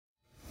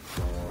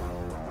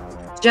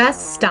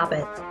Just stop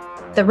it.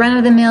 The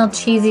run-of-the-mill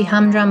cheesy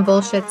humdrum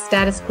bullshit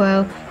status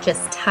quo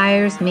just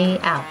tires me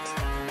out.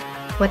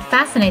 What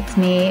fascinates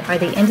me are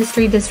the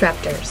industry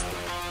disruptors,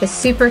 the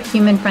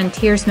superhuman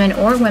frontiersmen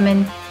or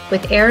women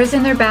with arrows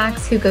in their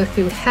backs who go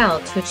through hell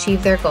to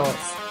achieve their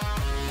goals.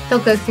 They'll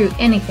go through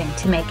anything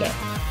to make it.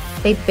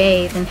 They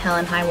bathe in hell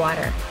and high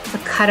water, a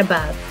cut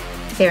above.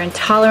 They're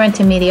intolerant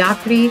to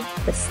mediocrity,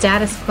 the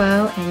status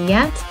quo, and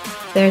yet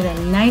they're the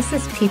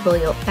nicest people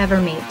you'll ever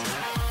meet.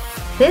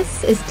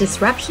 This is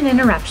Disruption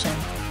Interruption.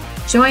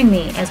 Join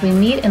me as we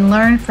meet and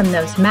learn from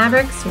those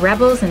mavericks,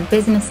 rebels, and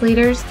business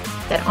leaders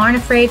that aren't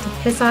afraid to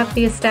piss off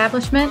the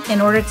establishment in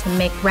order to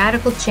make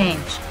radical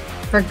change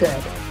for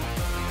good.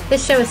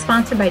 This show is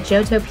sponsored by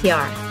Johto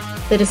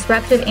PR, the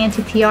disruptive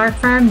anti-PR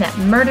firm that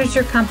murders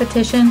your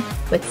competition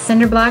with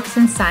cinder blocks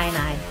and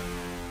cyanide.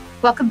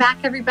 Welcome back,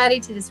 everybody,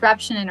 to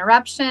Disruption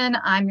Interruption.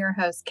 I'm your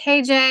host,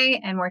 KJ,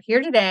 and we're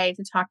here today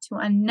to talk to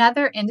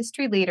another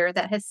industry leader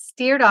that has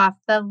steered off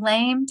the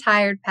lame,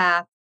 tired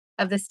path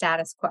of the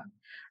status quo.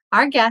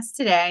 Our guest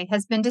today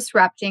has been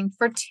disrupting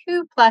for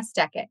 2+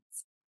 decades.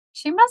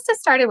 She must have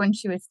started when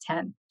she was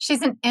 10.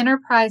 She's an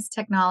enterprise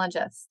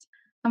technologist,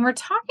 and we're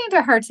talking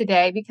to her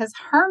today because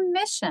her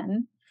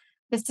mission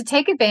is to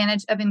take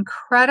advantage of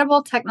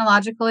incredible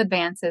technological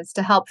advances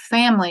to help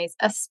families,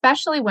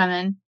 especially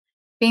women,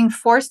 being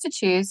forced to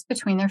choose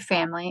between their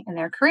family and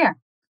their career.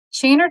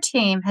 She and her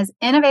team has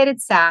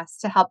innovated SaaS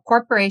to help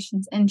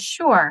corporations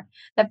ensure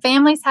that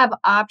families have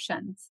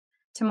options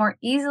to more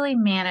easily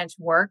manage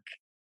work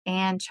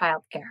and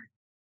childcare.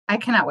 I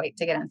cannot wait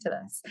to get into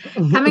this.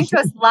 Coming to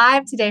us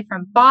live today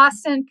from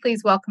Boston,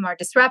 please welcome our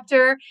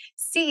disruptor,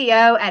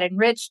 CEO at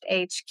Enriched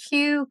HQ,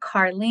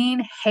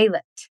 Carleen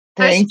Haylett.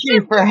 Thank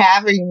you for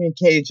having me,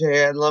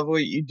 KJ. I love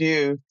what you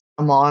do.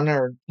 I'm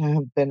honored to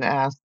have been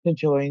asked to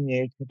join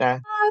you today.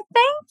 Oh,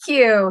 thank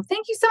you.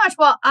 Thank you so much.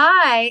 Well,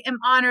 I am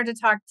honored to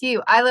talk to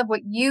you. I love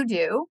what you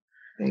do.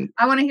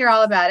 I want to hear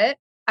all about it.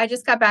 I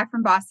just got back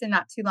from Boston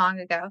not too long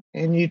ago.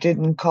 And you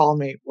didn't call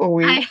me.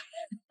 Well,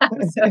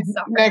 I'm so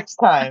sorry. Next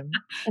time.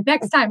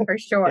 Next time, for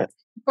sure. Yes.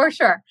 For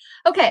sure.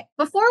 Okay,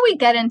 before we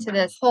get into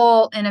this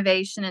whole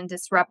innovation and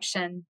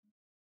disruption,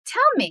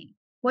 tell me,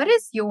 what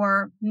is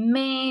your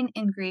main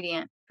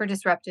ingredient for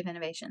disruptive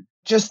innovation?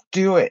 Just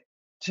do it.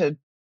 To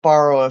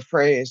borrow a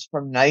phrase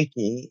from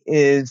Nike,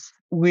 is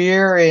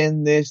we're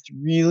in this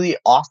really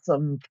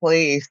awesome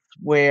place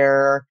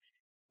where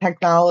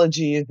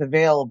technology is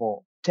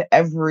available to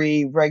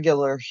every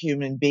regular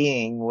human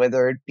being,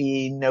 whether it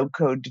be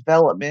no-code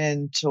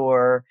development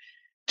or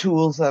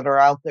tools that are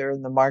out there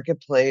in the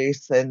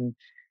marketplace. And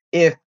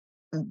if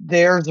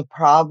there's a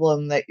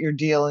problem that you're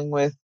dealing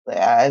with,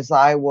 as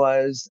I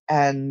was,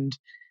 and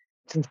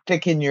to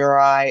stick in your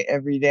eye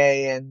every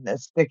day and a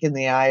stick in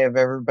the eye of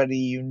everybody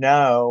you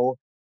know,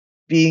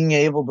 being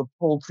able to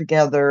pull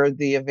together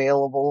the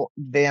available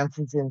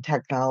advances in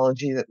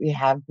technology that we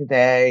have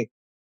today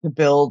to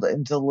build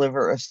and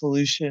deliver a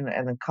solution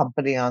and a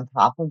company on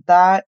top of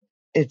that,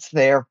 it's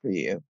there for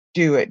you.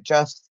 Do it.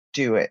 Just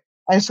do it.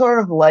 I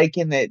sort of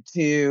liken it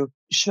to,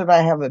 should I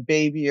have a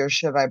baby or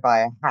should I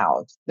buy a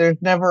house? There's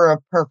never a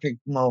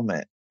perfect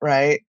moment,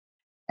 right?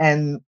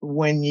 And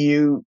when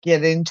you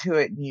get into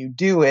it and you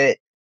do it,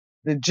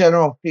 the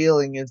general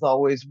feeling is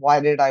always, why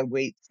did I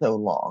wait so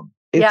long?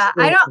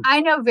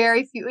 I know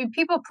very few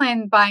people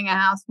plan buying a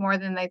house more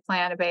than they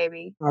plan a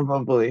baby.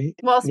 Probably.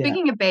 Well,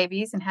 speaking of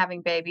babies and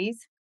having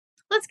babies,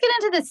 let's get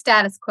into the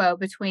status quo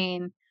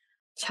between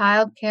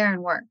childcare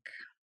and work.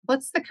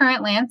 What's the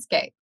current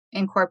landscape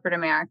in corporate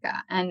America?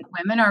 And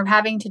women are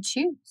having to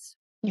choose.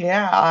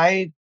 Yeah,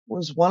 I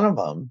was one of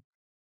them.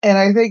 And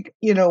I think,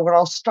 what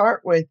I'll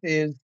start with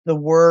is the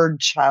word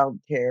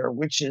childcare,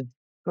 which has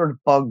sort of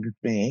bugged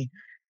me,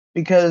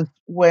 because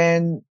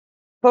when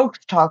folks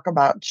talk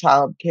about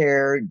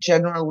childcare,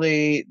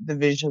 generally the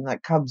vision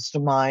that comes to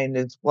mind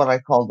is what I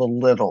call the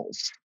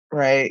littles,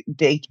 right?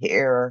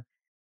 Daycare,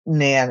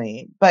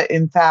 nanny. But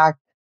in fact,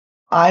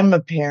 I'm a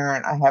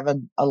parent. I have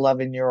an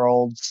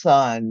 11-year-old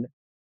son,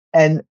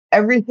 and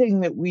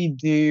everything that we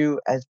do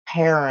as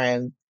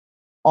parents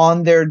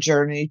on their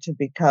journey to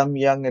become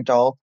young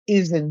adults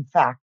is in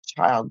fact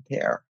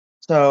childcare.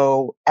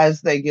 So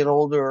as they get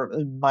older,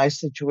 in my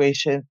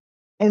situation,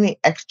 any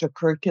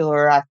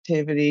extracurricular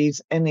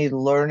activities, any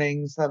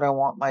learnings that I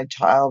want my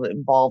child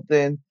involved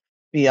in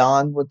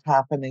beyond what's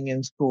happening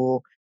in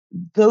school,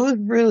 those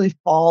really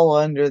fall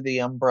under the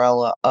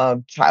umbrella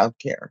of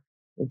childcare.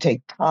 It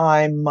take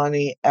time,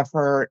 money,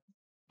 effort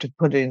to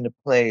put into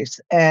place.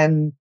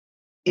 And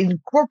in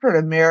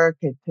corporate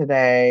America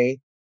today,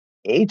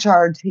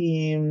 HR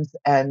teams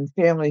and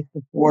family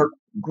support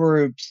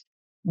groups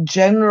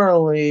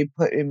generally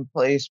put in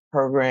place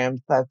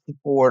programs that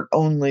support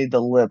only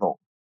the little.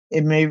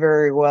 It may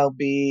very well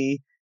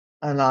be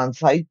an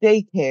on-site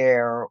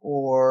daycare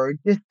or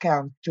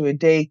discounts to a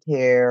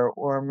daycare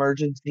or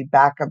emergency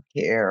backup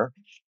care.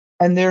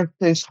 And there's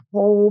this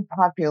whole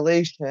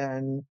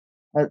population,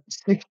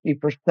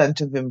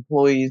 60% of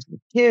employees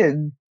with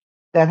kids,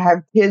 that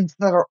have kids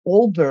that are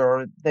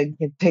older than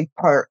can take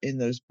part in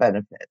those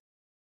benefits.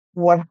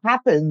 what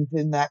happens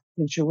in that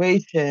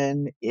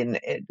situation, in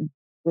it,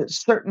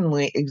 it's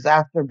certainly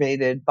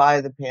exacerbated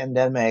by the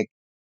pandemic,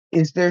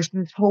 is there's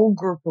this whole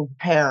group of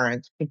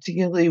parents,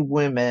 particularly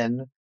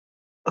women,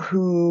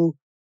 who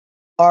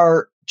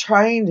are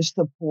trying to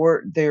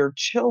support their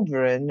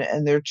children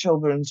and their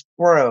children's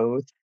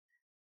growth,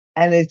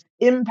 and it's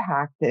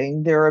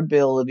impacting their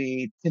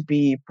ability to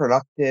be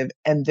productive,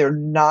 and they're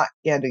not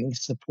getting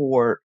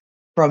support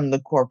from the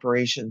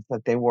corporations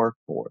that they work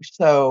for.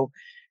 So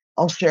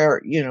I'll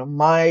share,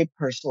 my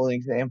personal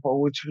example,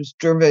 which was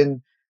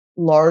driven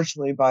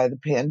largely by the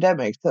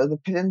pandemic. So the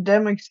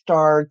pandemic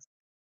starts,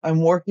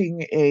 I'm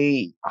working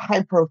a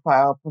high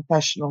profile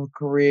professional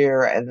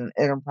career at an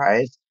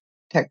enterprise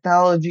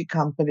technology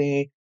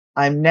company.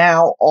 I'm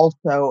now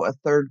also a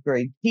third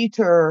grade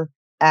teacher,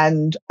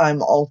 and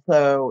I'm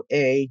also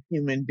a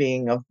human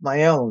being of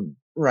my own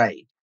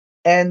right.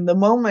 And the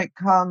moment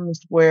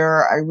comes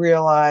where I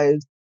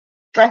realize,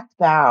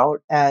 stressed out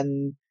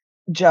and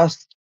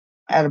just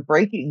at a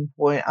breaking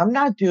point, I'm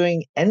not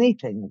doing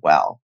anything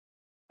well.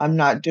 I'm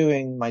not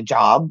doing my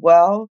job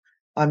well.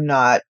 I'm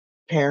not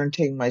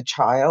parenting my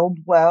child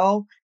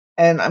well.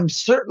 And I'm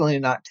certainly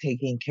not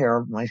taking care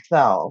of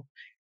myself.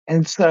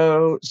 And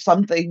so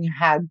something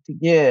had to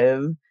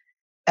give.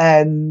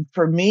 And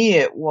for me,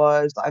 it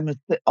was,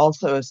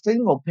 also a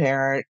single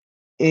parent,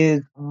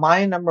 is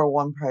my number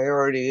one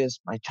priority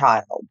is my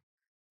child.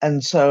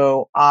 And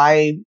so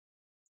I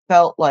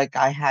felt like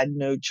I had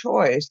no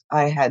choice.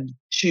 I had to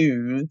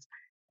choose,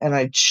 and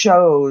I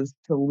chose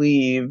to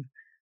leave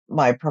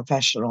my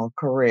professional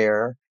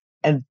career.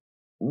 And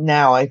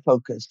now I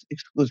focus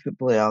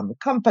exclusively on the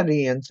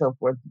company and so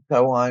forth and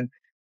so on.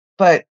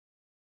 But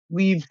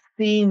we've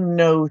seen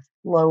no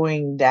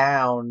slowing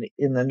down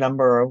in the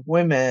number of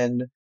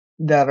women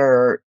that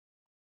are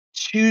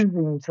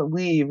choosing to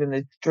leave. And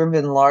it's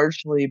driven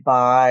largely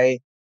by,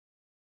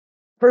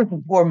 first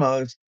and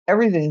foremost,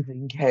 everything's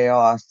in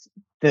chaos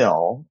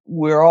still.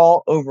 We're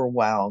all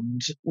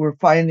overwhelmed. We're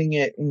finding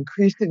it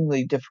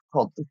increasingly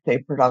difficult to stay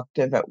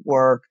productive at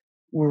work.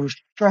 We're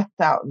stressed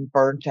out and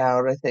burnt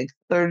out. I think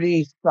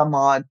 30 some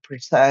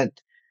odd%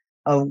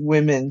 of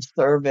women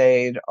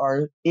surveyed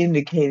are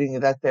indicating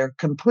that they're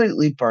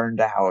completely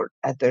burned out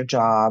at their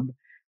job.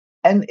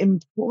 And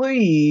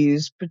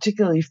employees,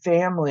 particularly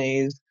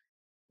families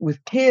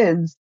with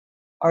kids,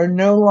 are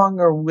no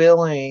longer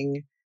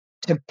willing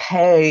to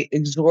pay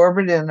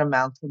exorbitant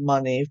amounts of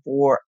money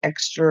for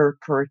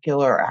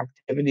extracurricular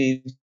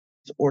activities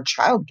or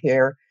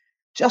childcare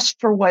just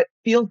for what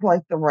feels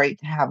like the right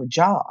to have a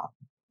job.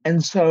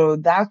 And so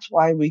that's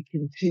why we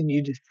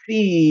continue to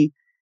see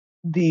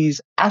these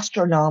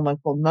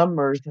astronomical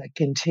numbers that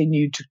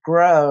continue to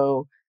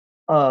grow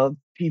of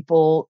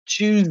people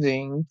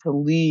choosing to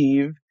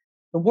leave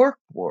the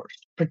workforce,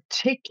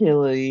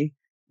 particularly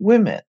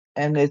women.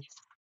 And it's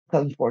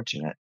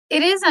unfortunate.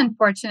 It is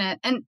unfortunate,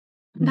 and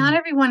not Mm.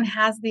 everyone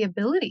has the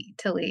ability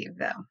to leave,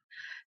 though.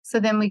 So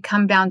then we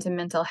come down to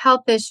mental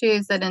health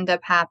issues that end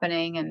up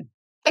happening. And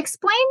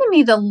explain to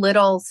me the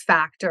littles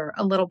factor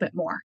a little bit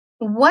more.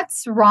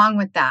 What's wrong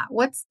with that?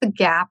 What's the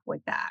gap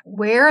with that?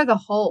 Where are the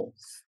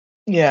holes?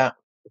 Yeah.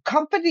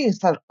 Companies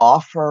that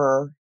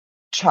offer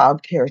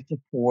childcare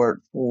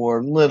support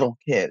for little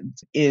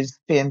kids is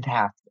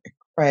fantastic,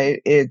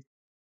 right? It's,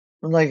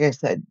 like I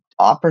said,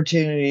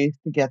 opportunities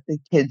to get the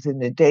kids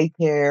into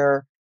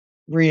daycare,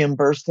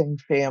 reimbursing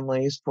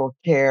families for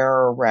care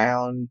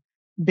around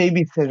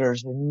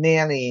babysitters and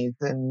nannies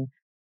and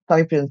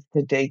stipends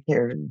to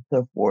daycare and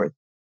so forth.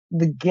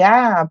 The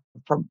gap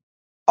from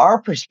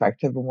our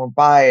perspective, and we're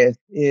biased,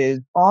 is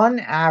on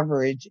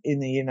average in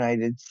the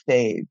United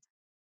States,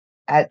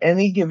 at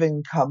any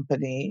given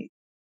company,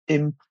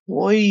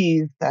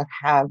 employees that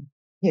have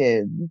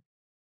kids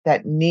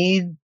that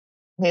need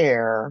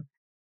care,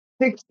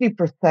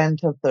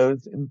 60% of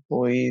those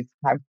employees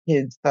have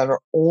kids that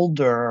are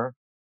older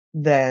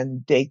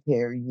than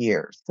daycare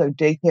years. So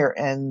daycare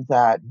ends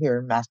at, here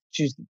in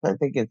Massachusetts, I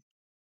think it's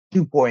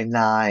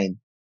 2.9,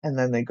 and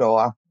then they go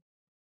off.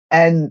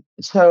 And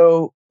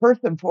so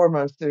first and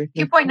foremost, there's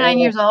this 2.9 whole,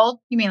 years old?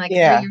 You mean like 3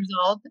 yeah, years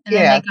old? And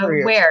then yeah, they go 3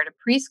 years. where? To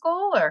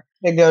preschool or?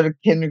 They go to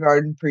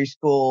kindergarten,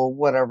 preschool,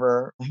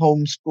 whatever,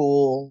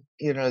 homeschool.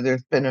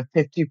 There's been a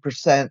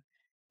 50%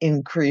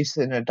 increase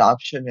in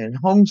adoption in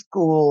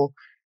homeschool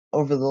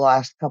over the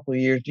last couple of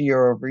years,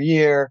 year over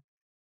year.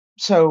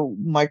 So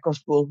micro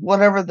schools,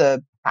 whatever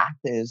the path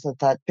is that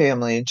that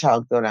family and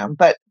child go down.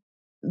 But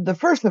the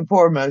first and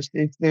foremost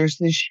is there's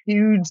this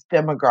huge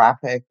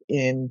demographic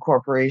in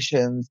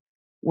corporations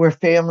where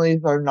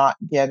families are not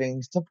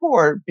getting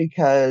support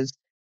because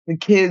the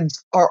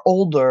kids are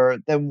older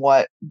than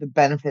what the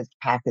benefits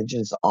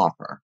packages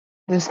offer.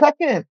 The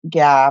second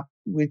gap,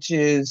 which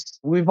is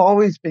we've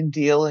always been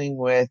dealing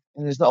with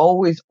and has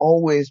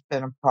always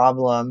been a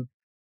problem,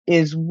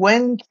 is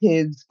when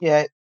kids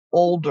get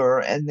older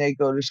and they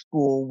go to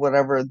school,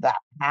 whatever that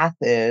path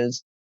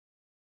is,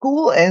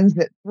 school ends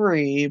at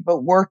 3,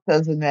 but work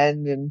doesn't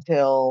end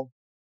until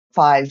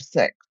 5,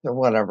 6 or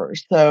whatever.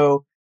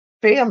 So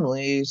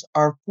families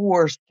are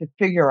forced to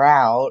figure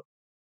out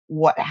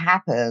what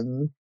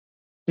happens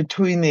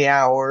between the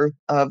hours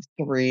of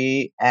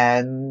 3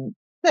 and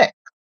 6,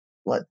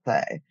 let's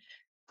say.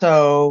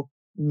 So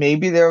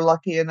maybe they're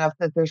lucky enough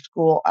that their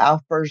school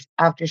offers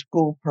after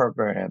school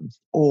programs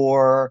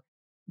or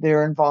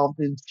they're involved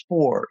in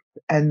sports.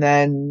 And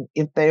then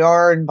if they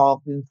are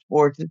involved in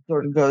sports, it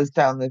sort of goes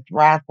down this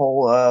rat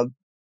hole of,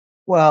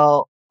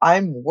 well,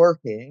 I'm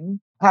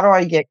working. How do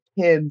I get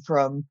kid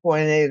from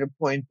point A to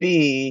point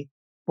B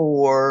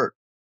for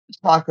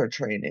soccer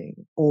training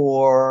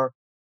or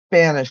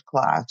Spanish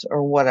class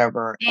or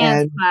whatever?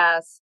 Dance And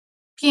class,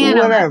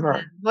 piano whatever.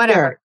 lesson, Yeah.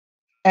 whatever.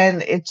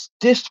 And it's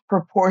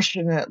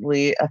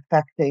disproportionately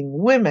affecting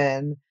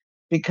women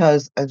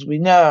because, as we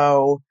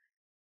know,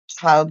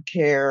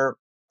 childcare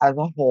as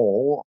a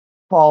whole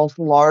falls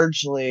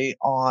largely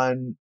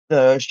on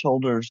the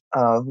shoulders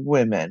of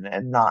women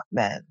and not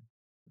men.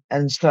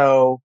 And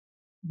so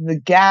the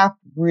gap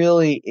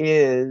really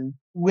is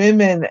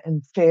women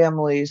and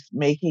families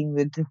making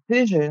the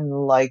decision,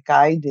 like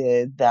I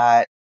did,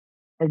 that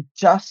I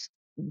just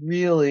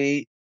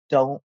really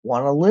don't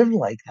wanna live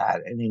like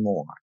that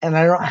anymore, and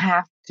I don't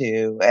have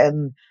to,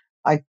 and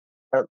I,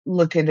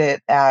 look at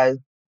it as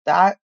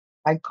that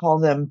I call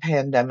them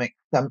pandemic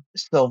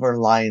silver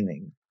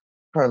linings,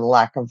 for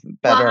lack of a Well,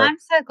 better I'm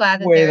so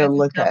glad that way there to is a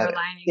look at silver it.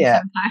 lining Yeah.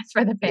 sometimes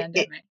for the It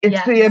pandemic. it's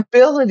Yes. the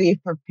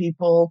ability for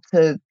people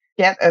to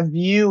get a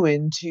view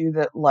into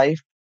that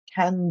life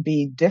can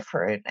be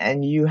different,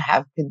 and you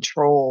have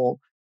control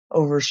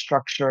over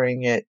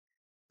structuring it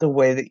the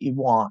way that you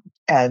want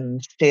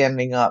and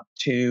standing up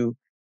to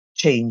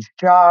change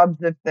jobs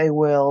if they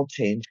will,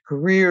 change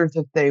careers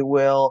if they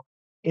will,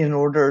 in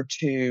order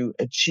to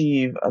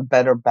achieve a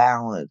better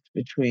balance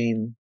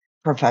between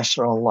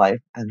professional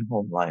life and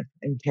home life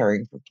and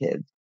caring for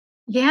kids.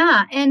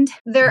 Yeah, and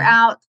they're Mhm.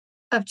 out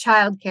of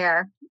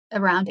childcare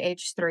around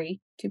age 3,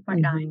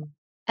 2.9. Mhm.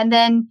 And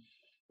then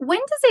when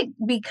does it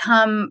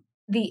become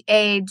the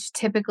age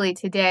typically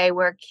today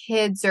where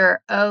kids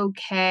are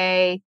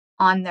okay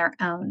on their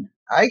own?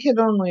 I can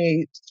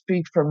only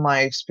speak from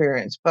my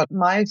experience, but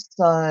my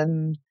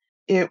son,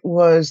 it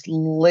was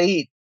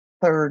late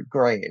 3rd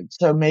grade,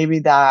 so maybe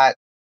that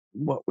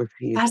what was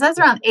he? Gosh, that's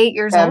around 8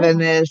 years old.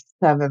 7-ish,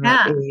 7 or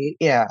Yeah, 8,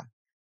 yeah.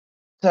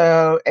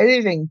 So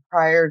anything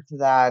prior to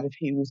that, if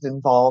he was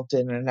involved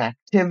in an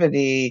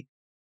activity,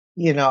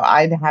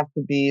 I'd have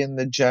to be in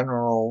the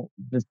general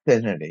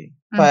vicinity.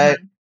 But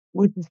mhm.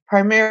 which is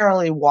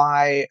primarily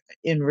why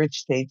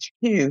Enriched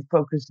HQ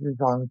focuses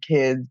on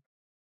kids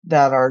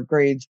that are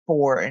grades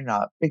 4 and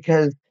up,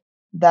 because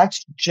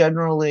that's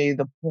generally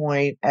the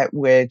point at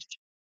which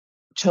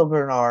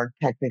children are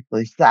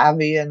technically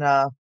savvy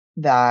enough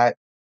that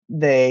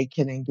they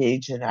can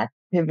engage in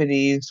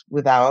activities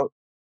without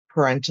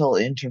parental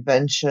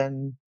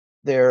intervention.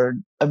 Their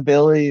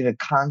ability to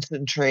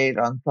concentrate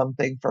on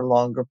something for a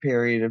longer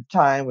period of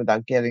time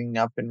without getting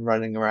up and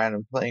running around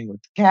and playing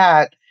with the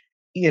cat,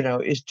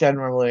 is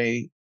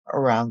generally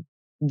around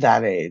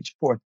that age,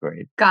 4th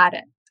grade. Got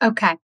it.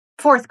 Okay.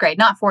 4th grade,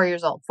 not 4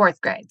 years old,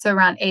 4th grade, so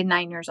around 8,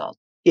 9 years old.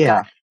 Got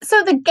Yeah. it.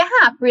 So the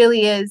gap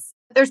really is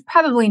there's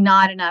probably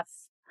not enough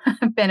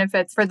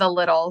benefits for the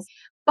littles,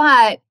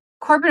 but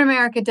corporate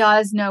America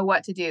does know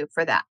what to do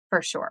for that,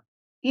 for sure.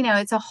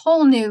 It's a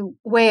whole new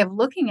way of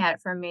looking at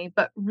it for me,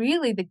 but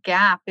really the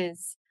gap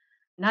is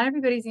not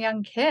everybody's a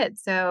young kid,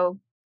 so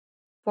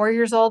 4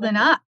 years old and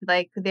up,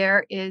 like,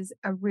 there is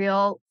a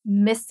real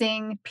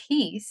missing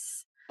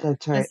piece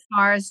That's right. as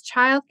far as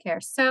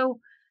childcare. So,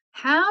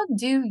 how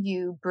do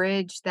you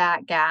bridge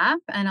that gap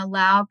and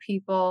allow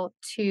people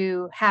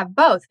to have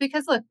both?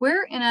 Because look,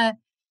 we're in a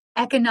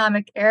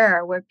economic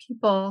era where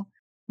people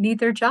need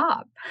their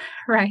job,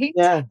 right?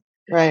 Yeah,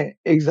 right,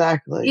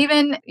 exactly.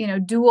 Even,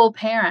 dual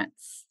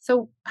parents.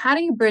 So, how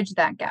do you bridge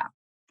that gap?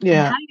 And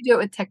Yeah. how do you do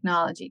it with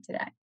technology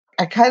today?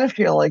 I kind of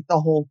feel like the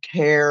whole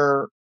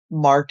care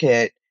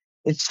market,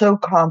 it's so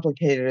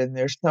complicated and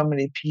there's so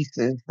many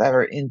pieces that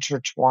are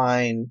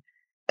intertwined,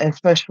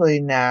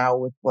 especially now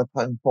with what's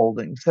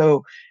unfolding.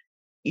 So,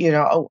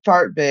 I'll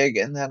start big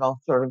and then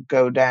I'll sort of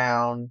go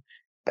down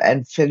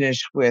and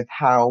finish with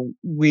how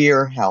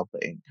we're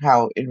helping,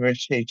 how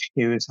Enriched HQ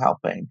is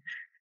helping.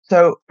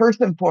 So,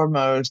 first and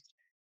foremost,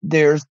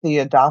 there's the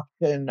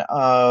adoption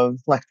of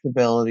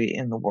flexibility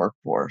in the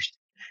workforce.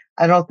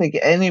 I don't think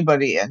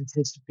anybody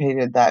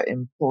anticipated that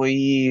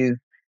employees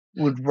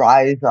would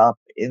rise up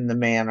in the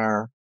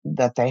manner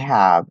that they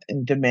have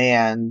and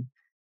demand.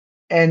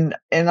 And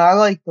I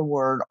like the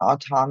word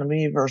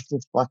autonomy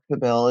versus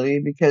flexibility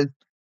because,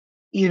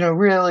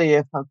 really,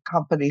 if a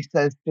company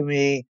says to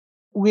me,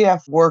 we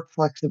have work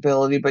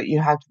flexibility, but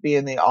you have to be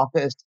in the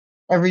office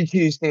every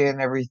Tuesday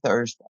and every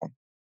Thursday.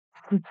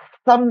 To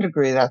some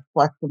degree, that's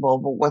flexible,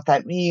 but what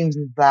that means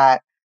is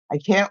that I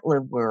can't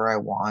live where I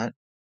want.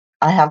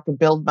 I have to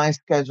build my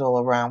schedule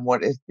around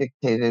what is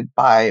dictated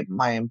by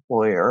my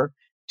employer.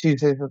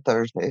 Tuesdays and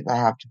Thursdays, I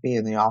have to be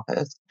in the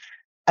office.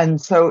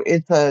 And so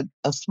it's a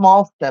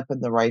small step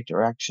in the right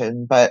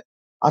direction, but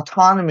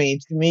autonomy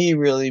to me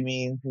really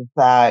means is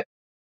that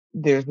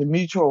there's a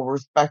mutual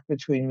respect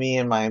between me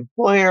and my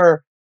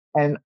employer.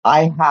 and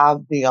I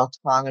have the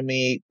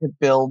autonomy to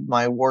build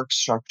my work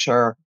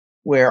structure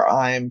where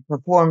I'm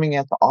performing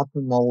at the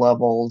optimal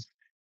levels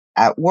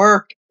at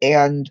work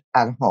and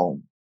at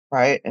home,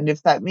 right? And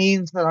if that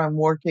means that I'm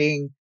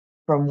working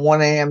from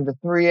 1 a.m. to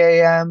 3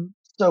 a.m.,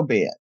 so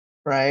be it,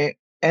 right?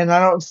 And I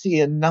don't see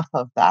enough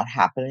of that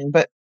happening,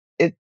 but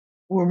it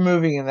we're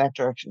moving in that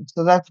direction.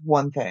 So that's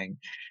one thing.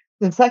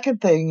 The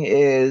second thing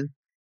is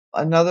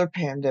another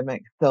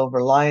pandemic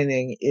silver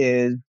lining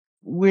is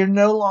we're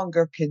no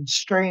longer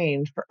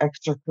constrained for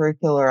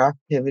extracurricular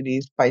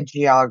activities by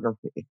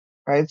geography,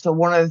 right? So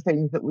one of the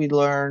things that we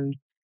learned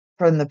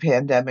from the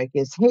pandemic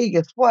is, hey,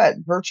 guess what?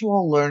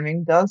 Virtual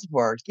learning does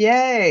work.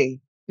 Yay.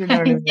 You know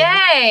what I mean?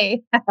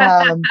 Yay!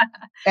 Um,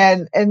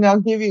 and I'll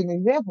give you an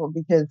example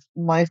because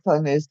my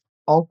son is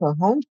also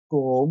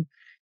homeschooled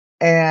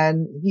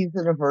and he's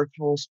in a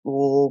virtual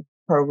school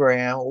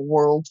program,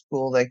 world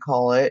school they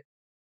call it,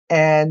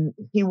 and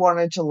he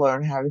wanted to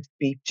learn how to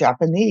speak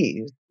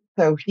Japanese.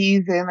 So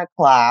he's in a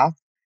class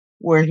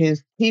where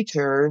his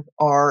teachers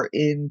are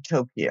in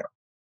Tokyo.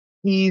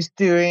 He's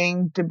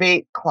doing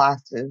debate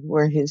classes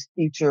where his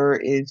teacher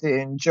is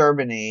in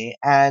Germany,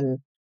 and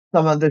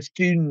some of the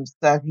students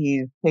that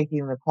he's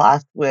taking the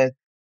class with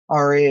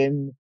are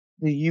in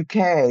the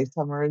UK,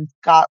 some are in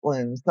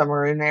Scotland, some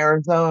are in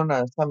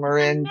Arizona, some are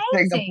in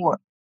Singapore.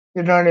 Amazing.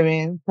 You know what I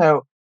mean?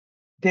 So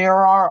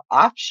there are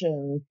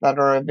options that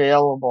are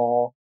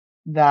available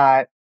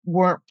that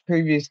weren't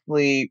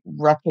previously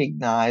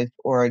recognized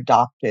or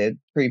adopted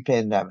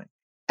pre-pandemic.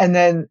 And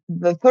then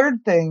the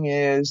third thing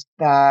is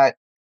that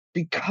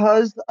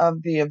because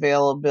of the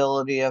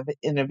availability of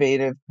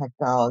innovative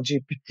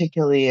technology,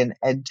 particularly in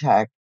ed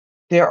tech,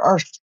 there are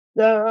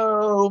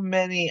so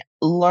many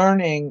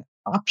learning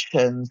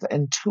options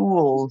and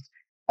tools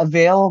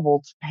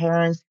available to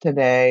parents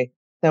today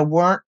that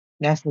weren't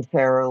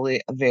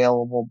necessarily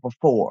available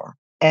before.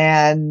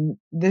 And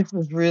this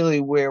is really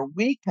where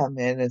we come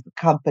in as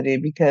a company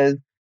because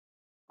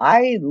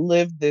I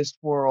live this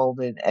world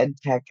in ed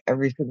tech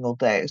every single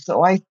day.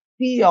 So I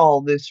see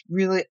all this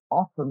really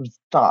awesome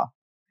stuff,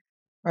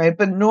 right?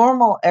 But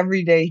normal,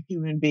 everyday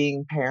human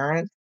being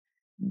parents,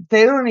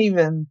 they don't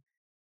even,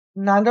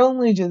 not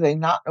only do they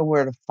not know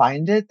where to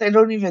find it, they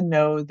don't even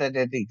know that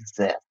it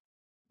exists.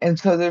 And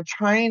so they're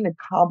trying to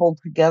cobble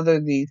together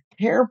these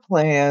care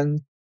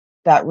plans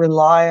that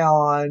rely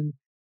on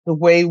the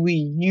way we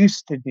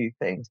used to do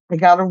things. I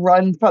got to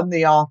run from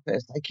the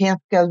office. I can't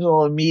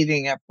schedule a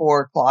meeting at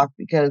 4 o'clock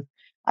because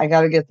I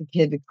got to get the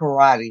kid to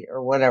karate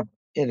or whatever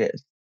it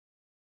is.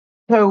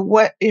 So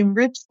what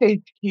Enriched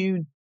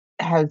HQ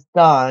has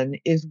done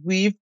is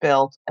we've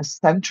built a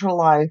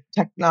centralized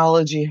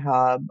technology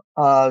hub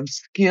of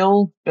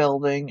skills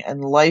building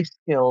and life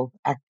skills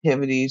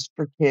activities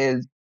for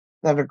kids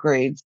that are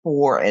grades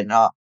 4 and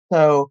up.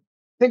 So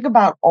think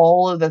about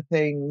all of the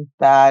things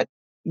that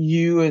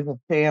you as a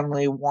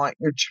family want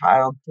your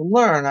child to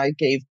learn. I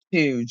gave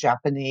 2,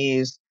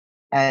 Japanese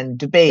and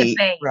debate,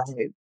 Debate.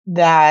 right?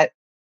 That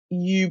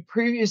you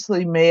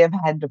previously may have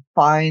had to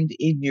find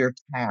in your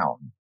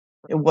town.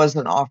 It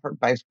wasn't offered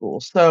by school.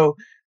 So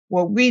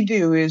what we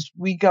do is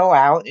we go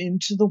out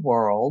into the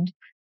world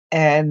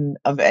and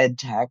of ed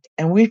tech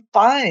and we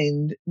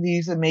find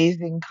these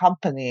amazing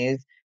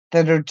companies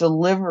that are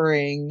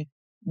delivering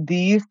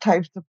these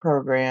types of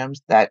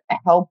programs that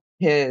help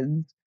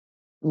kids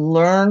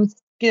learn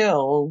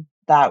skills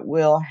that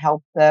will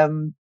help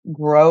them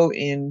grow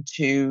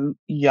into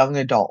young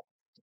adults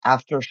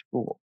after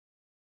school.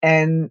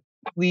 And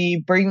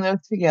we bring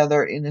those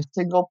together in a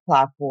single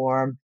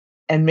platform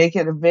and make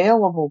it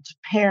available to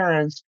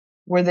parents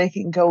where they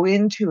can go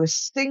into a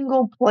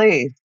single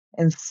place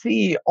and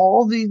see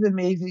all these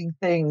amazing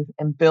things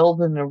and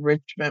build an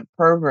enrichment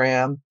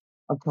program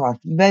across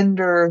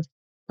vendors,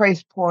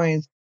 price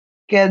points,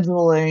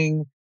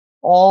 scheduling,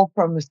 all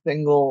from a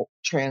single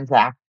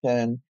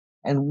transaction.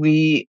 And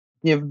we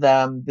give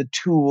them the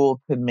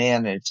tool to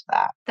manage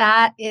that.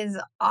 That is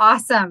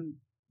awesome.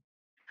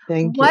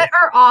 Thank you. What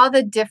are all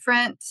the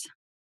different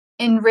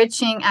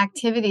enriching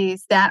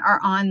activities that are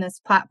on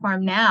this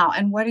platform now,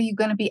 and what are you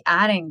going to be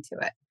adding to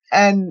it?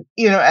 And,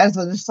 as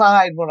an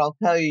aside, what I'll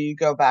tell you, you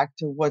go back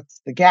to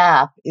what's the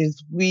gap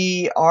is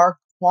our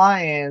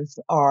clients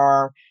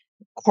are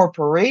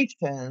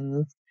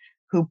corporations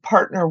who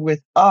partner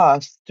with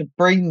us to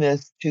bring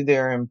this to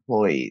their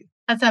employees.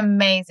 That's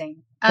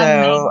amazing. So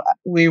Amazing.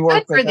 we Good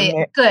work for with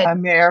the good.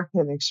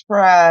 American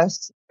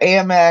Express,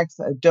 Amex,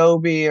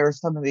 Adobe are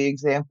some of the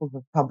examples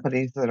of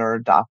companies that are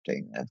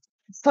adopting this.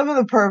 Some of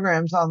the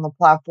programs on the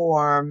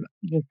platform,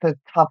 just at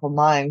top of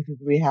mind,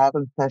 because we had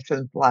some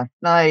sessions last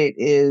night,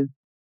 is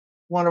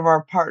one of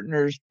our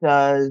partners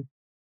does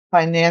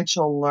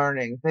financial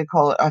learning. They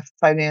call it a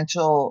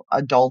financial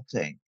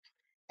adulting.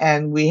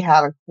 And we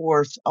had a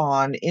course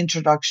on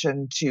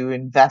introduction to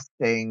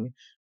investing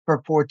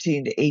for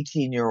 14 to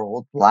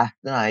 18-year-olds last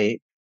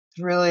night.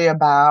 It's really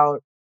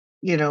about,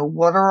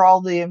 what are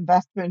all the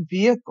investment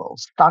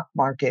vehicles, stock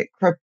market,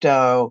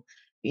 crypto,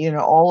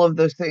 all of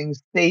those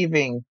things,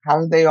 savings,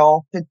 how do they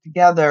all fit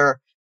together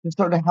to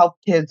sort of help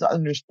kids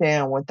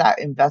understand what that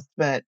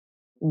investment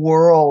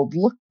world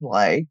looked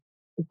like.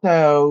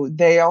 So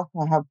they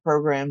also have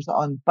programs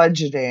on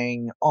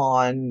budgeting,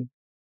 on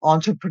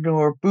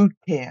entrepreneur boot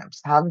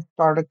camps, how to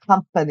start a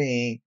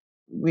company.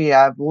 We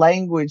have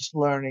language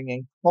learning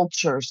and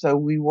culture. So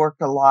we work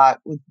a lot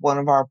with one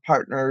of our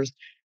partners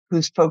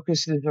whose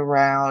focus is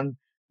around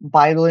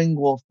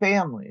bilingual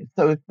families.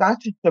 So it's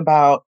not just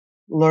about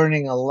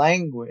learning a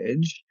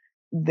language.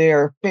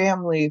 There are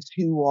families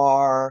who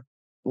are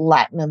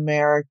Latin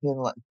American,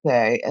 let's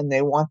say, and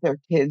they want their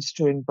kids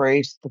to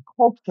embrace the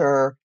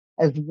culture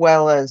as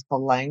well as the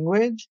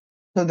language.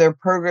 So their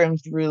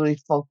programs really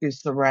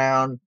focus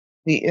around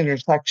the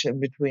intersection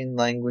between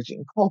language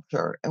and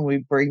culture, and we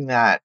bring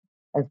that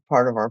as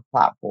part of our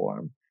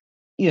platform.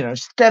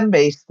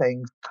 STEM-based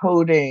things,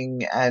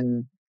 coding,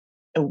 and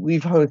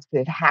we've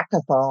hosted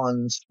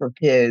hackathons for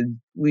kids.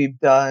 We've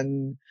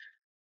done,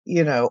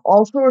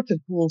 all sorts of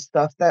cool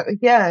stuff that,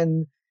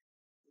 again,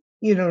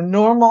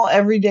 normal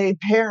everyday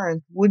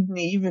parents wouldn't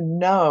even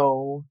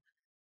know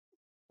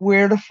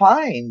where to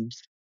find,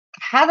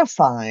 how to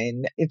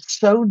find. It's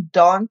so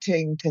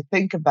daunting to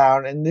think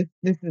about, and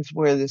this is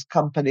where this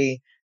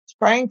company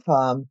sprang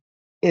from,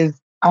 is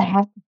I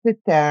have to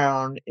sit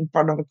down in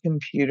front of a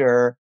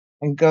computer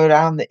and go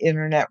down the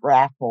internet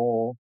rabbit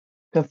hole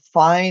to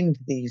find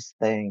these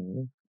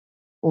things,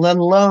 let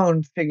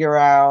alone figure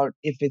out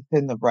if it's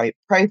in the right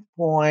price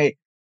point,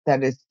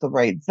 that it's the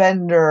right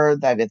vendor,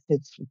 that it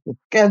fits with the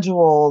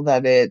schedule,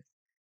 that it's,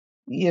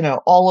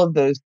 all of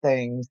those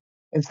things.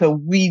 And so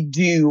we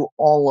do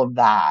all of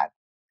that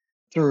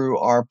through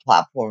our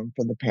platform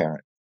for the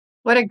parents.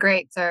 What a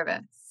great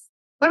service.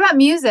 What about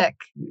music?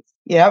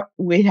 Yep,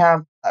 we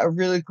have a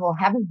really cool,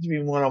 happens to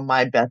be one of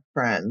my best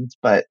friends,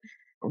 but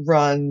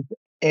runs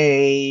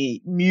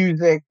a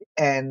music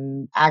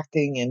and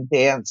acting and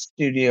dance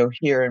studio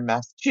here in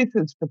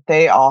Massachusetts, but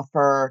they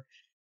offer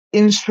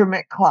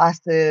instrument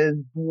classes,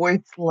 voice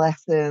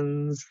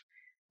lessons,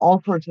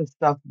 all sorts of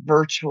stuff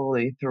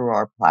virtually through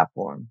our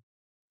platform.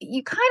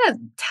 You kind of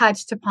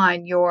touched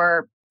upon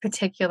your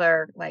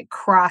particular like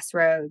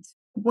crossroads.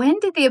 When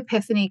did the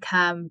epiphany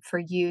come for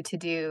you to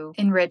do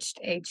Enriched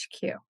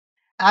HQ?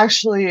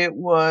 Actually, it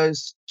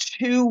was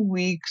 2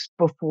 weeks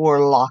before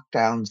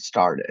lockdown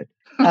started.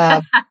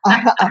 Um,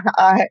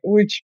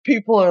 which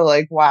people are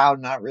like, "Wow,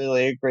 not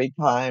really a great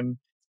time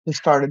to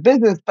start a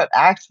business," but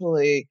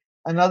actually,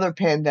 another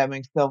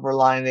pandemic silver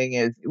lining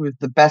is it was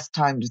the best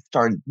time to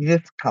start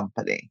this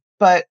company.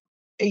 But,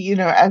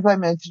 as I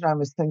mentioned,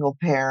 I'm a single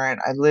parent.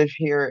 I live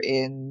here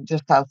in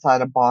just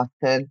outside of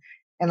Boston,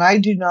 and I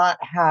do not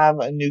have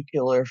a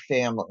nuclear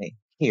family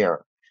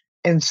here.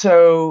 And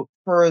so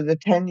for the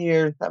 10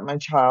 years that my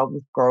child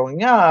was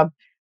growing up,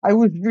 I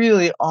was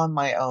really on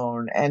my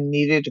own and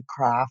needed to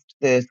craft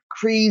this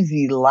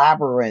crazy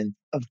labyrinth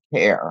of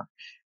care,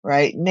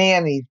 right?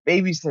 Nannies,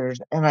 babysitters,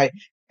 and I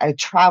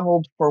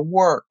traveled for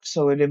work,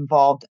 so it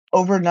involved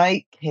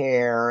overnight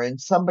care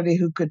and somebody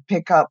who could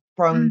pick up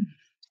from Mm,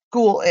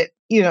 school at,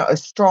 a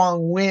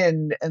strong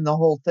wind and the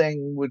whole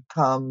thing would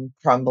come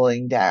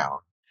crumbling down.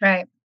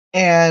 right.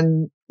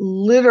 And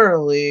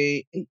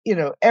literally,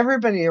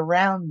 everybody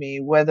around me,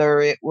 whether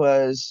it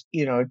was,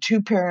 a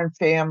two-parent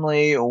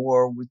family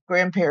or with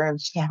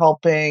grandparents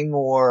helping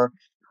or,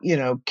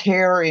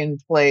 care in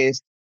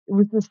place, it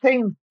was the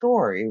same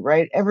story,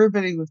 right?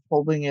 Everybody was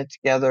holding it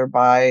together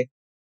by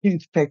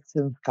toothpicks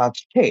and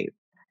Scotch tape.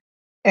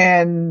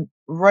 And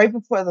right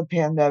before the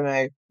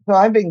pandemic, so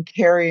I've been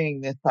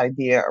carrying this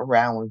idea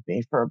around with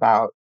me for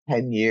about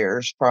 10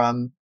 years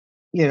from,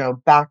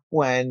 back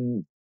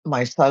when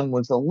my son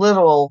was a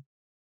little.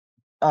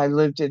 I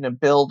lived in a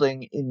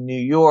building in New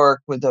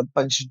York with a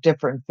bunch of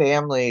different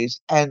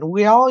families, and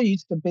we all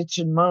used to bitch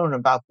and moan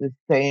about the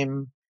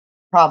same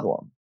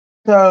problem.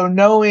 So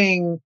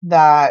knowing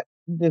that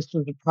this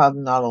was a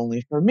problem not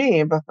only for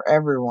me, but for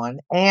everyone,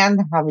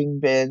 and having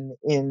been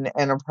in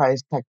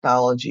enterprise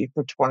technology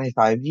for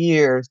 25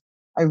 years,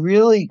 I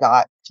really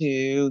got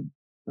to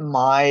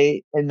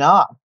my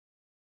enough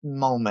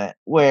moment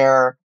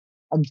where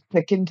I'm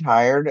sick and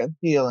tired of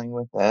dealing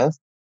with this.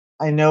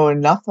 I know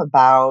enough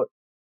about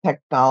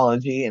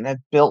technology and I've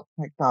built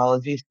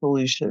technology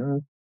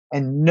solutions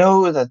and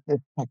know that this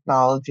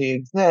technology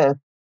exists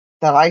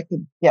that I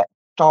could get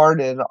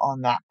started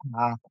on that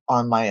path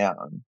on my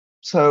own.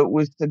 So it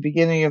was the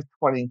beginning of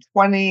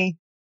 2020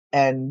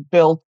 and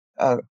built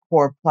a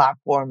core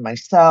platform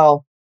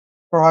myself,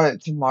 brought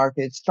it to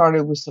market,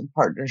 started with some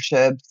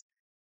partnerships.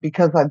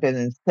 Because I've been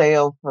in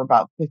sales for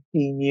about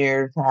 15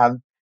 years, I have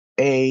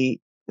a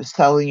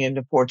selling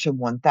into Fortune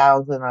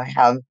 1000. I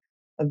have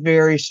a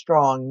very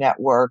strong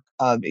network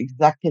of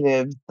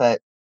executives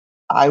that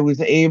I was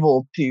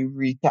able to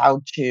reach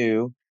out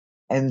to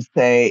and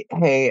say,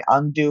 "Hey,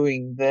 I'm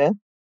doing this.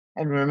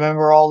 And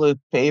remember all those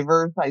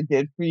favors I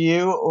did for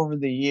you over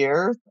the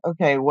years?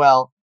 Okay,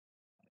 well,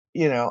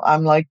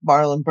 I'm like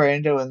Marlon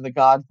Brando in The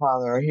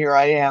Godfather. Here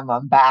I am.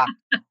 I'm back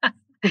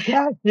to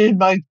catch in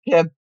my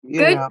ship.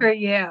 Good for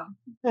you.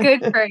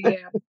 Good for you.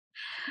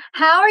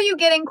 How are you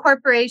getting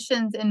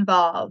corporations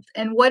involved?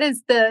 And what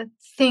is the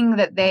thing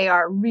that they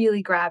are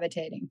really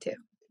gravitating to?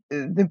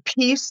 the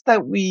piece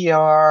that we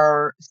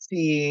are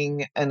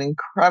seeing an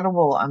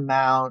incredible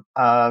amount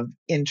of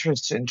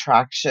interest and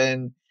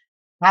traction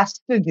has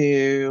to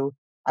do,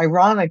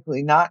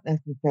 ironically, not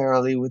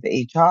necessarily with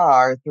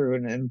HR through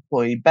an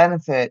employee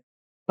benefit,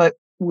 but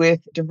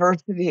with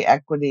diversity,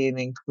 equity, and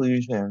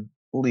inclusion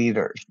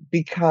leaders,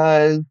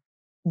 because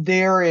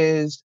there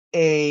is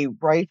a,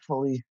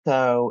 rightfully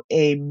so,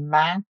 a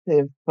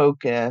massive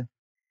focus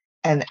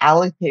and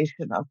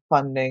allocation of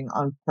funding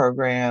on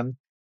programs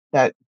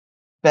that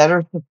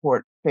better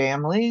support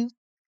families,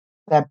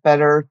 that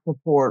better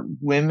support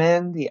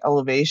women, the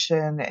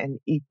elevation and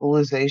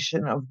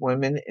equalization of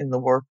women in the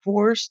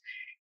workforce,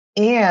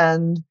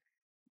 and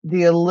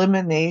the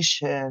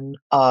elimination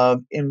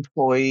of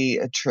employee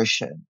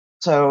attrition.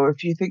 So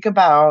if you think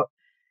about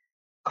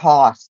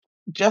cost,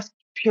 just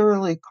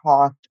purely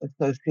cost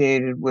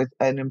associated with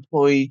an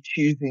employee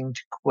choosing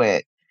to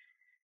quit,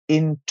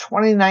 in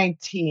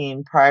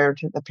 2019, prior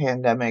to the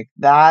pandemic,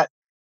 that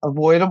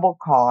avoidable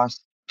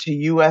cost to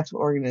US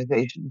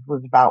organizations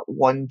was about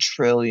 $1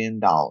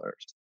 trillion.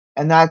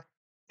 And that's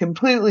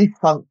completely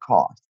sunk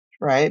cost,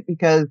 right?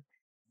 Because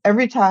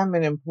every time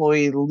an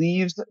employee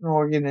leaves an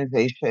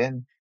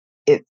organization,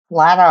 it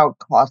flat out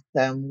costs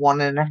them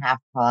 1.5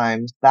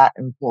 times that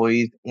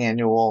employee's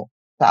annual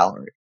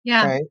salary,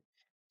 Yeah. right?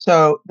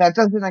 So that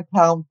doesn't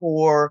account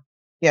for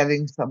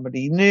getting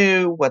somebody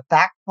new, what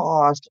that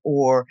costs,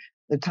 or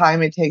the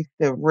time it takes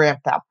to ramp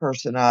that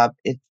person up.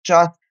 It's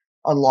just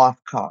a lost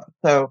cause.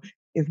 So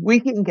if we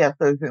can get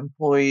those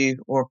employees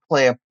or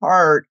play a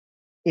part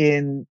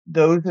in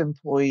those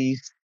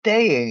employees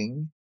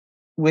staying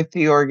with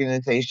the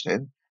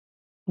organization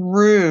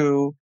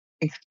through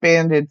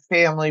expanded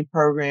family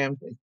programs,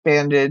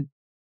 expanded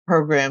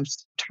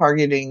programs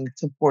targeting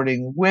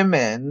supporting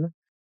women,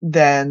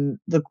 then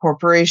the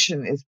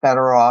corporation is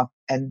better off.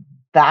 And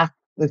that's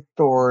the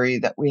story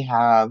that we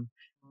have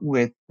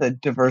with the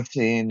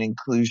diversity and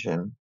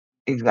inclusion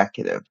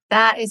executive.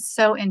 That is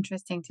so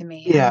interesting to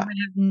me. I Yeah. would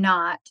have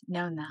not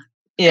known that.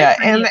 Good Yeah,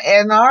 for you.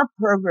 and our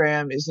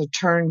program is a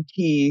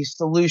turnkey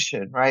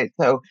solution, right?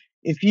 So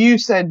if you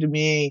said to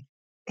me,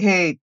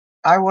 "Hey,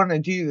 I want to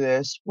do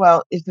this,"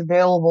 well, it's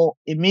available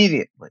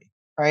immediately,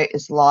 right?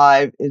 It's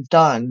live, it's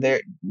done.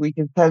 There, we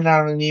can send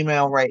out an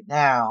email right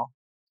now.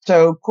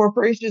 So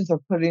corporations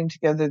are putting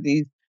together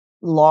these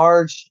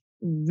large,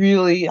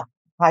 really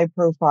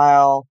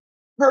high-profile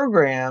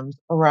programs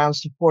around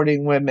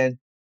supporting women,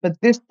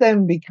 but this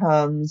then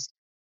becomes,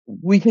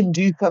 we can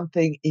do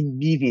something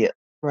immediate,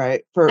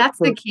 right? That's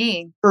the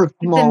key. For It's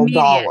small immediate.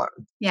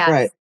 dollars, Yes.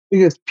 right?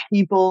 Because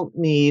people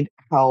need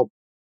help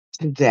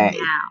today,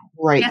 Now.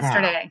 right now.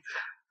 Yesterday.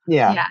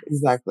 Yeah, Yes.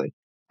 exactly.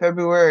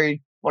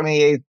 February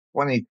 28th,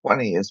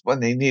 2020 is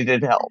when they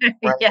needed help,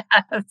 right? Yes.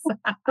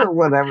 Or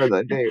whatever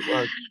the date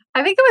was.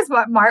 I think it was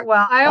what March.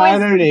 Well, I I always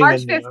don't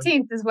March even know.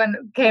 15th is when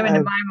it came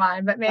into I my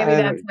mind, but maybe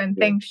I that's don't when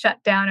yeah, things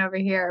shut down over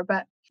here.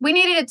 But we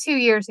needed it 2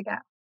 years ago.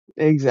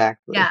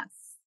 exactly. Yes.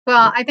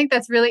 Well, I think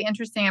that's really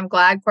interesting. I'm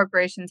glad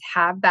corporations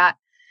have that.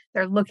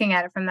 They're looking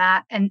at it from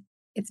that. And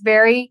it's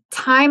very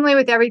timely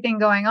with everything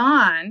going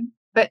on,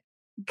 but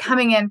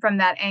coming in from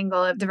that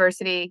angle of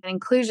diversity and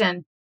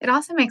inclusion, it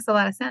also makes a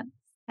lot of sense.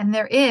 And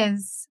there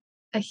is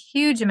a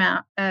huge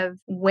amount of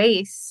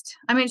waste.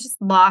 I mean, it's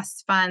just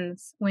lost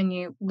funds when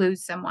you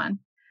lose someone.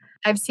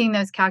 I've seen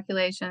those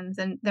calculations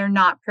and they're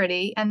not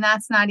pretty. And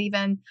that's not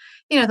even,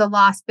 the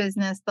lost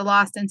business, the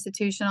lost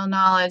institutional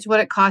knowledge, what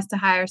it costs to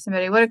hire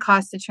somebody, what it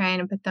costs to train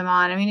and put them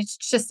on. I mean, it's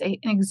just an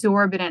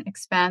exorbitant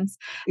expense.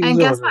 And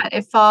guess Exorbitant. what?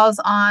 It falls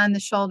on the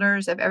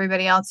shoulders of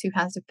everybody else who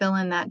has to fill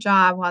in that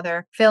job while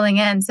they're filling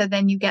in. So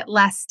then you get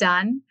less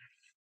done.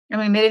 I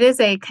mean, it is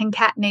a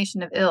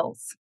concatenation of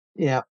ills.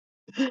 Yeah.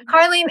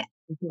 Carlene,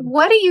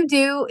 what do you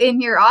do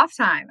in your off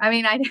time? I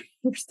mean,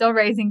 you're still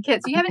raising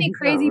kids. Do you have any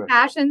crazy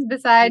passions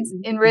besides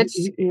Enriched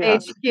Yeah.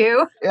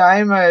 HQ?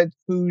 I'm a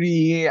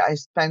foodie. I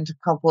spent a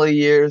couple of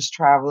years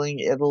traveling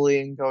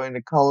Italy and going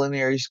to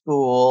culinary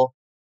school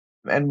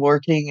and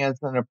working as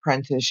an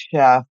apprentice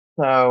chef.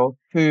 So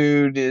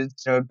food is,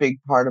 a big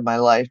part of my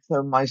life.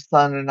 So my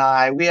son and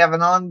I, we have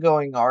an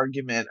ongoing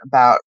argument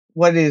about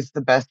what is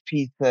the best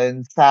pizza.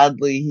 And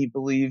sadly, he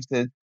believes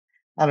it's,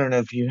 I don't know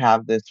if you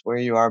have this where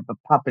you are, but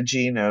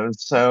Papagino's.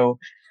 So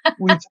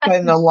we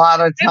spend a lot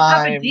of We have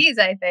Papa time. G's,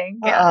 I think.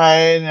 Yeah.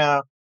 I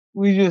know.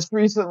 We just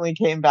recently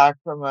came back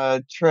from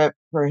a trip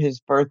for his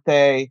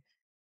birthday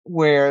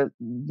where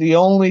the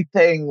only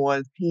thing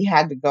was he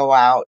had to go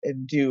out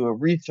and do a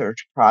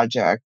research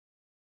project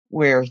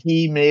where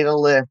he made a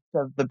list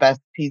of the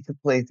best pizza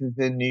places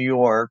in New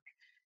York.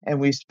 And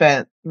we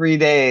spent 3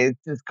 days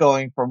just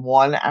going from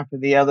one after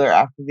the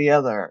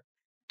other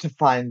to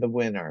find the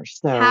winner.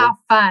 So How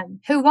fun.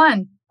 Who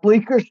won?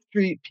 Bleecker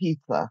Street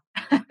Pizza.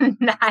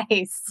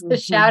 Nice.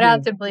 Shout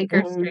out to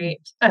Bleecker Street.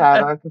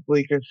 Shout out to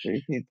Bleecker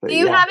Street Pizza. Do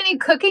you Yeah. have any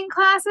cooking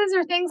classes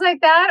or things like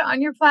that on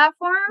your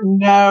platform?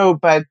 No,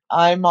 but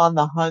I'm on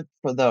the hunt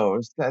for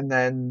those. And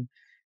then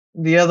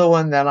the other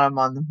one that I'm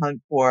on the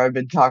hunt for, I've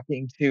been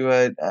talking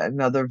to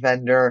another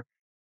vendor,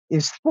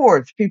 is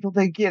sports. People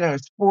think,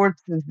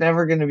 sports is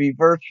never going to be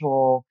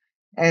virtual.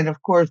 And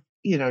of course,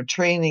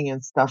 training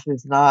and stuff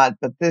is not,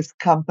 but this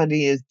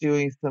company is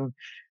doing some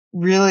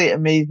really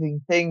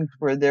amazing things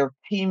where they're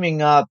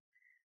teaming up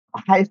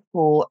high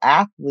school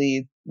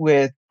athletes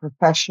with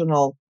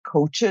professional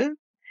coaches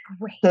so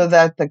Great.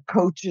 that the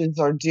coaches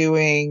are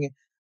doing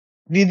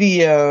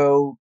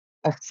video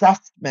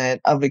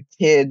assessment of a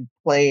kid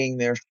playing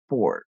their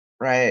sport,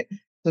 right?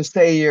 So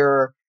say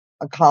you're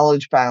a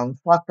college bound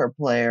soccer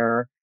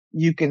player,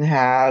 you can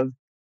have,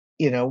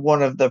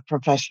 one of the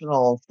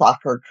professional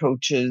soccer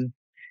coaches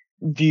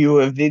view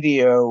a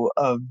video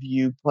of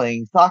you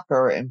playing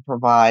soccer and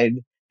provide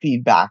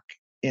feedback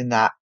in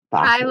that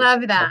I fashion.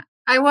 love that.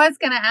 I was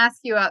going to ask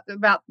you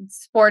about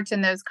sports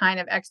and those kind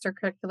of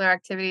extracurricular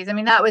activities. I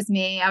mean, that was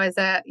me. I was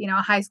a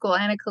high school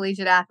and a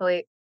collegiate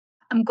athlete.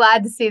 I'm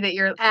glad to see that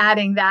you're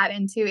adding that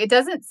into it.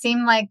 Doesn't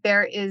seem like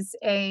there is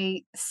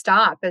a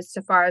stop as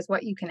to far as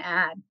what you can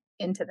add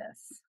into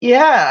this.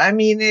 Yeah, I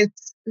mean,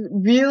 it's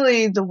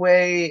really the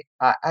way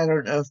I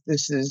don't know if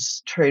this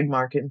is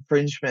trademark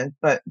infringement,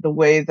 but the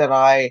way that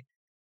I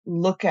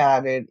look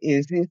at it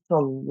is it's a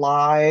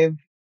live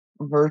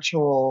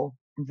virtual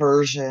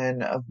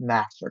version of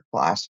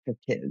Masterclass for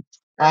kids.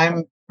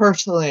 I'm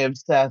personally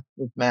obsessed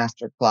with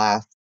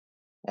Masterclass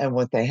and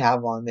what they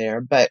have on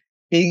there, but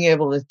being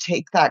able to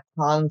take that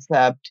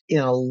concept in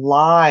a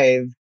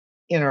live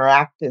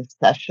interactive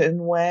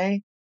session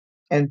way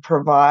and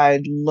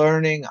provide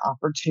learning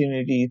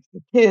opportunities for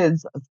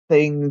kids of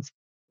things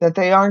that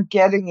they aren't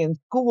getting in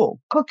school.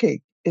 Cooking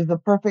is a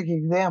perfect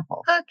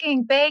example.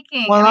 Cooking,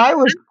 baking. When I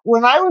mean,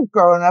 I was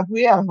growing up,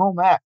 we had home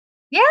ec.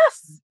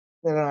 yes.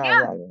 They don't have Yeah.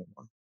 that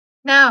anymore.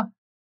 No,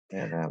 They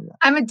don't have that.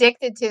 I'm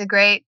addicted to the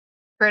Great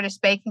British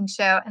Baking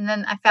Show. And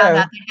then I found Oh,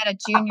 out they had a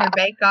junior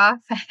bake off,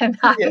 and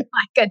I'm yeah,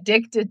 like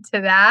addicted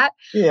to that.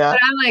 yeah. But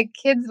I'm like,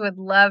 kids would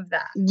love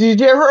that. Did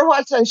you ever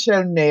watch that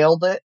show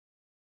Nailed It?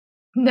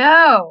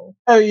 No,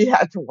 Oh, you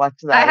have to watch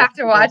I that. have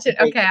to watch It's a it.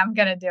 Okay, baking. I'm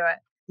going to do it.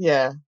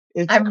 Yeah,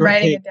 it's I'm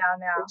writing great. it down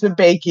It's now. a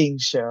baking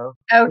show.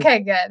 Okay,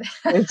 good.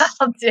 It's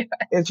I'll do it.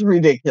 it's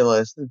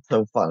ridiculous. It's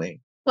so funny.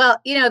 Well,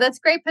 that's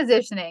great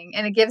positioning,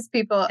 and it gives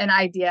people an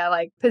idea,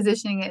 like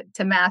positioning it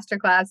to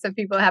masterclass so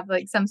people have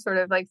like some sort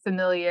of like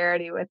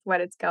familiarity with what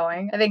it's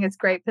going. I think it's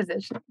great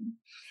positioning.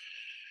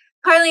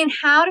 Carlene,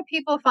 how do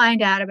people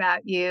find out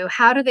about you?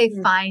 How do they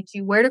find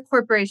you? Where do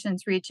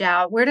corporations reach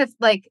out? Where do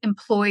like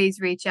employees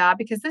reach out?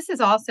 Because this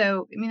is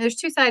also, I mean, there's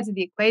two sides of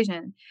the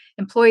equation.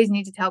 Employees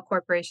need to tell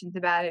corporations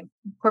about it.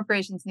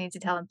 Corporations need to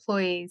tell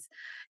employees.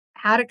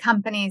 How do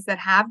companies that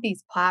have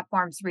these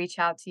platforms reach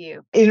out to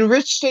you?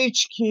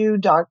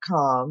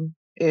 Enrichedhq.com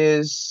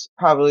is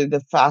probably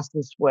the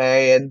fastest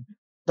way, and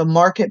the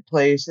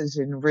marketplace is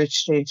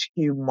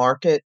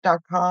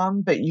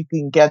enrichedhqmarket.com, but you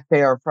can get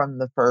there from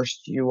the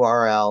first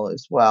URL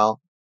as well.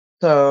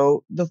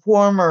 So the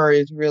former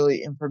is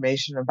really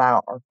information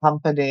about our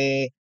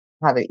company,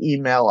 how to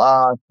email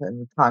us,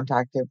 and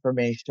contact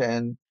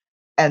information.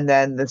 And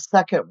then the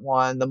second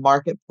one, the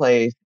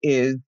marketplace,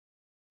 is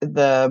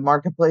the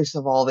marketplace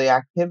of all the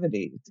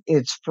activities.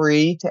 It's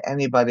free to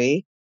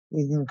anybody.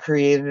 You can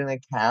create an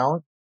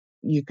account.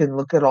 You can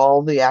look at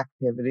all the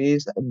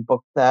activities and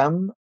book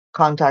them.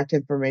 Contact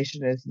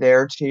information is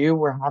there too.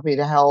 We're happy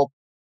to help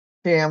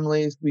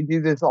families. We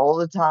do this all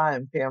the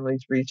time.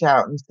 Families reach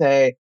out and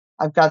say,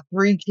 I've got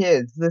 3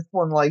 kids. This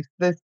one likes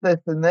this,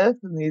 and this,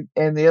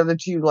 and the other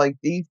two like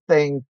these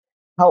things.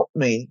 Help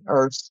me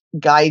or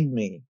guide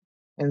me.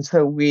 And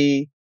so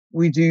we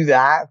do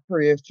that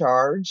free of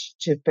charge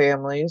to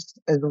families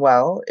as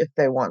well if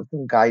they want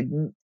some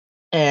guidance.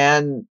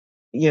 And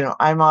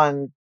I'm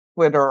on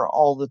Twitter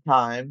all the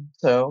time,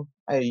 so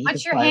you can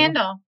What's your find me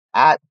handle?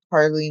 at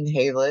Carlene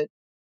Haylett.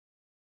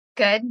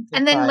 Good. You can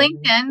And then find me.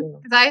 LinkedIn, Yeah.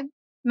 because I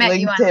met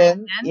you on LinkedIn,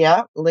 LinkedIn.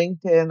 yeah,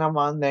 LinkedIn, I'm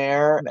on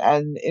there.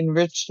 And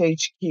Enriched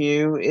HQ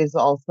is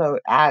also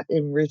at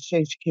Enriched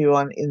HQ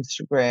on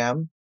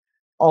Instagram.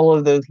 All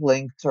of those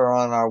links are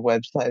on our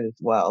website as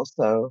well.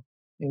 So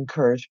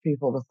encourage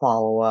people to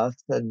follow us.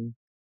 And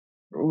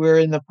we're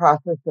in the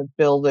process of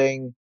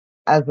building,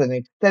 as an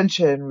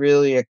extension,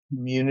 really a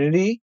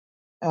community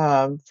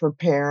for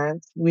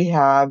parents. We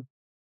have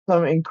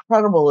some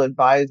incredible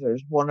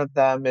advisors. One of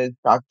them is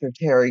Dr.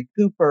 Terry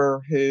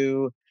Cooper,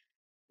 who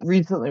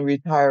recently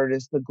retired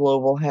as the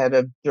global head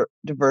of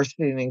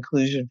diversity and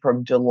inclusion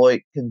from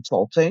Deloitte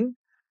Consulting.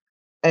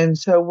 And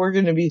so we're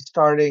going to be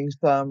starting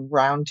some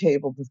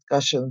roundtable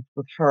discussions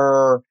with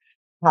her,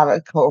 how do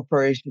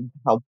corporations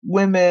help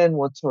women,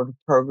 what sort of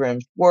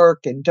programs work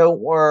and don't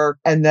work.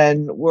 And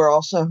then we're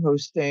also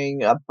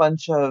hosting a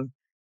bunch of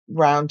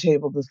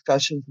roundtable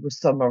discussions with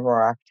some of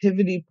our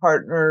activity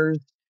partners,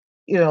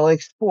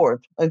 like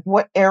sports, like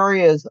what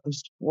areas of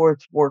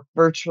sports work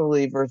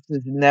virtually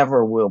versus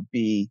never will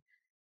be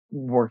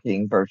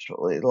working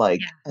virtually, like,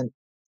 Yeah,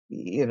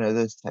 and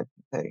those types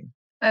of things,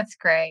 that's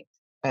great.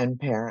 and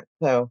parents.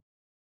 So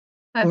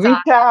That's reach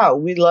awesome.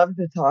 out. We love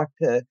to talk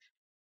to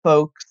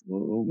folks.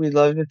 We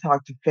love to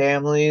talk to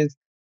families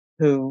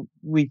who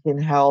we can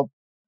help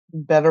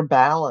better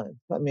balance.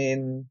 I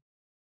mean,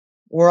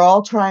 we're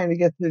all trying to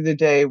get through the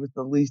day with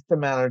the least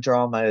amount of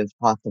drama as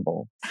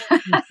possible.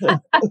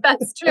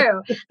 That's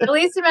true. The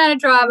least amount of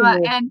drama.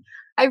 And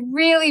I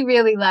really,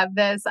 really love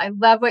this. I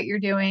love what you're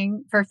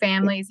doing for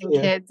families and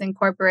kids and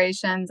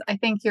corporations. I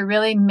think you're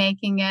really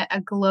making it a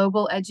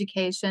global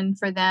education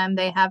for them.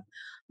 They have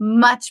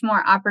much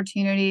more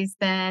opportunities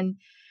than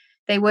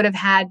they would have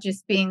had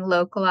just being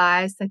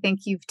localized. I think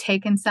you've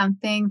taken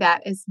something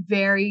that is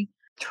very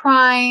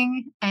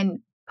trying and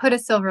put a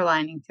silver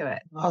lining to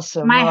it.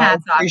 Awesome. My Well,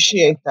 hat's I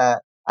appreciate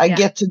that. I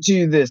get to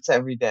do this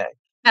every day.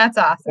 That's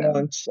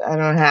awesome. I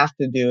don't have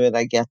to do it.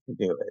 I get to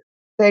do it.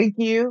 Thank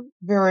you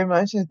very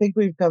much. I think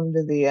we've come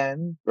to the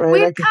end, right?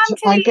 We've come to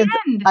the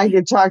end. I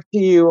could talk to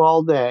you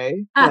all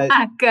day. But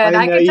good.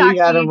 I could talk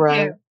to you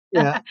run. too.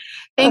 Yeah.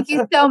 Thank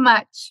you so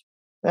much.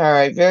 All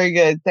right. Very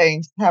good.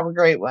 Thanks. Have a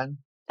great one.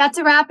 That's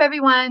a wrap,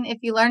 everyone. If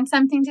you learned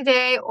something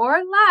today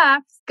or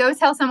laughed, go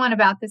tell someone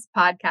about this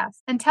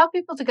podcast and tell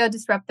people to go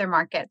disrupt their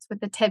markets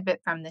with a tidbit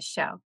from this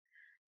show.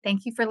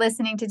 Thank you for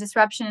listening to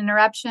Disruption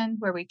Interruption,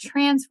 where we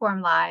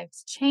transform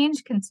lives,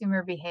 change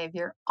consumer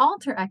behavior,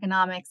 alter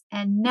economics,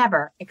 and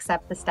never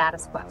accept the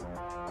status quo.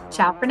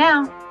 Ciao for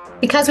now.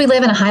 Because we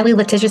live in a highly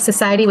litigious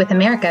society, with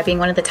America being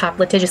one of the top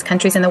litigious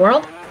countries in the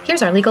world,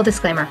 here's our legal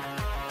disclaimer.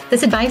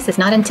 This advice is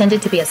not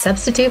intended to be a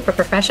substitute for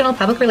professional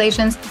public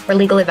relations or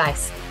legal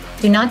advice.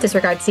 Do not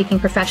disregard seeking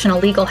professional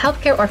legal,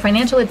 healthcare, or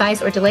financial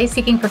advice, or delay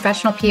seeking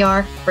professional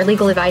PR or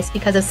legal advice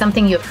because of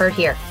something you have heard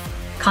here.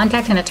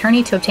 Contact an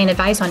attorney to obtain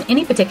advice on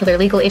any particular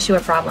legal issue or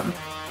problem.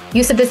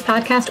 Use of this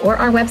podcast or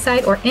our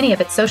website or any of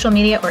its social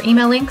media or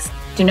email links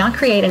do not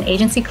create an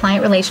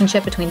agency-client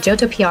relationship between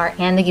Johto PR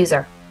and the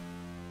user.